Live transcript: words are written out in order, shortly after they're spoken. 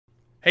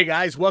Hey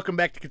guys, welcome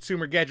back to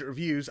Consumer Gadget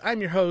Reviews.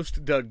 I'm your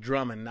host, Doug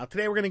Drummond. Now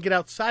today we're going to get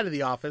outside of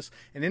the office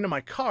and into my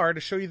car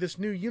to show you this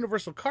new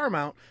universal car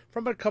mount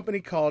from a company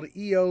called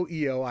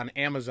Eoeo on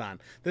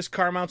Amazon. This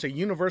car mount's a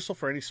universal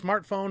for any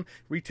smartphone,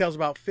 retails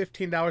about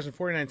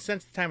 $15.49 at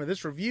the time of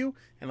this review,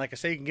 and like I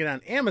say, you can get it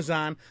on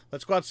Amazon.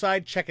 Let's go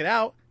outside, check it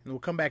out, and we'll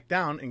come back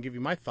down and give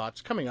you my thoughts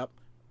coming up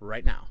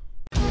right now.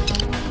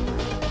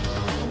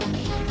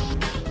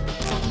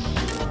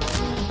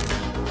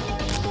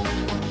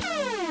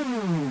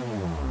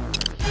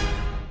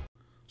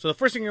 So the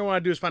first thing you're going to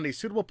want to do is find a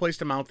suitable place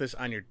to mount this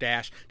on your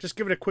dash. Just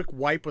give it a quick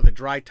wipe with a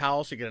dry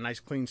towel so you get a nice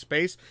clean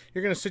space.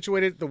 You're going to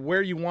situate it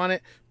where you want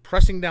it,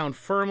 pressing down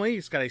firmly.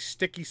 It's got a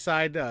sticky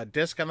side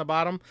disc on the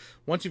bottom.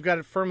 Once you've got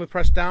it firmly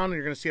pressed down,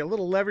 you're going to see a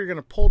little lever you're going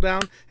to pull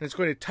down, and it's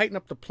going to tighten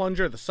up the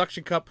plunger, the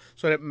suction cup,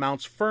 so that it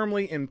mounts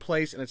firmly in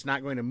place and it's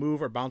not going to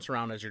move or bounce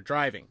around as you're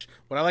driving.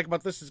 What I like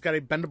about this is it's got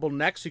a bendable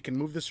neck, so you can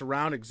move this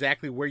around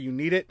exactly where you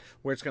need it,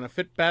 where it's going to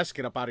fit best,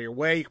 get up out of your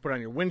way. You can put it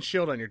on your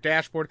windshield, on your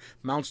dashboard,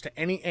 mounts to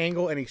any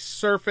angle, any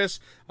surface.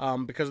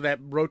 Because of that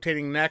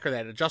rotating neck or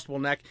that adjustable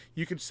neck,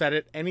 you can set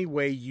it any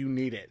way you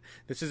need it.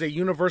 This is a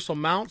universal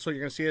mount, so you're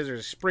going to see there's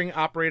a spring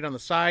operated on the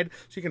side,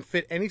 so you can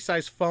fit any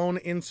size phone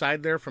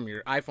inside there, from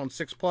your iPhone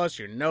 6 Plus,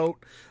 your Note,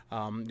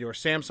 your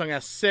Samsung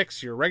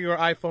S6, your regular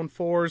iPhone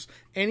 4s.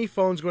 Any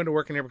phone's going to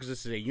work in here because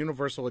this is a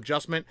universal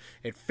adjustment.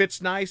 It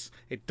fits nice,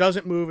 it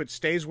doesn't move, it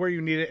stays where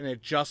you need it, and it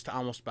adjusts to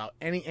almost about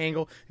any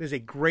angle. It is a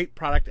great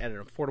product at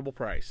an affordable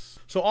price.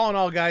 So all in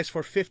all, guys,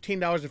 for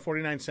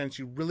 $15.49,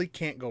 you really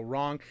can't go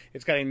wrong.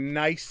 It's got a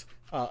nice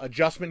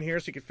adjustment here,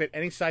 so you can fit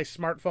any size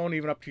smartphone,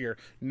 even up to your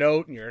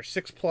Note and your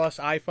 6 Plus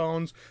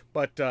iPhones,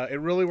 but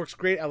it really works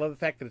great. I love the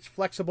fact that it's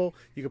flexible.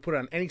 You can put it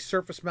on any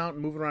surface mount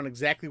and move it around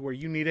exactly where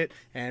you need it,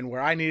 and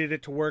where I needed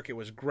it to work, it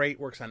was great.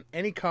 Works on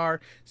any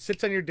car,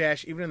 sits on your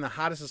dash, even in the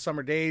hottest of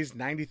summer days,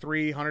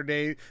 93,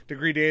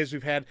 100-degree days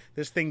we've had.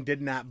 This thing did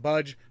not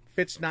budge.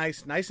 Fits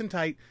nice and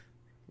tight.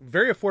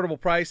 Very affordable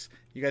price.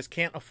 You guys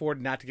can't afford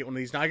not to get one of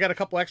these. Now, I got a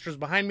couple extras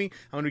behind me.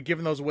 I'm going to be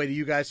giving those away to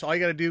you guys. So all you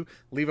got to do,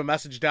 leave a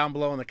message down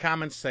below in the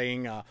comments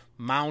saying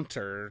mount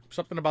or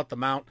something about the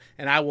mount,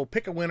 and I will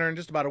pick a winner in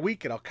just about a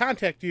week, and I'll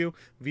contact you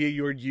via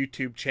your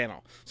YouTube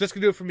channel. So that's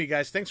going to do it for me,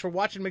 guys. Thanks for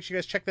watching. Make sure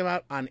you guys check them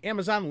out on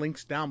Amazon.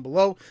 Links down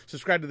below.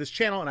 Subscribe to this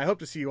channel, and I hope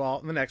to see you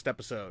all in the next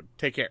episode.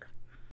 Take care.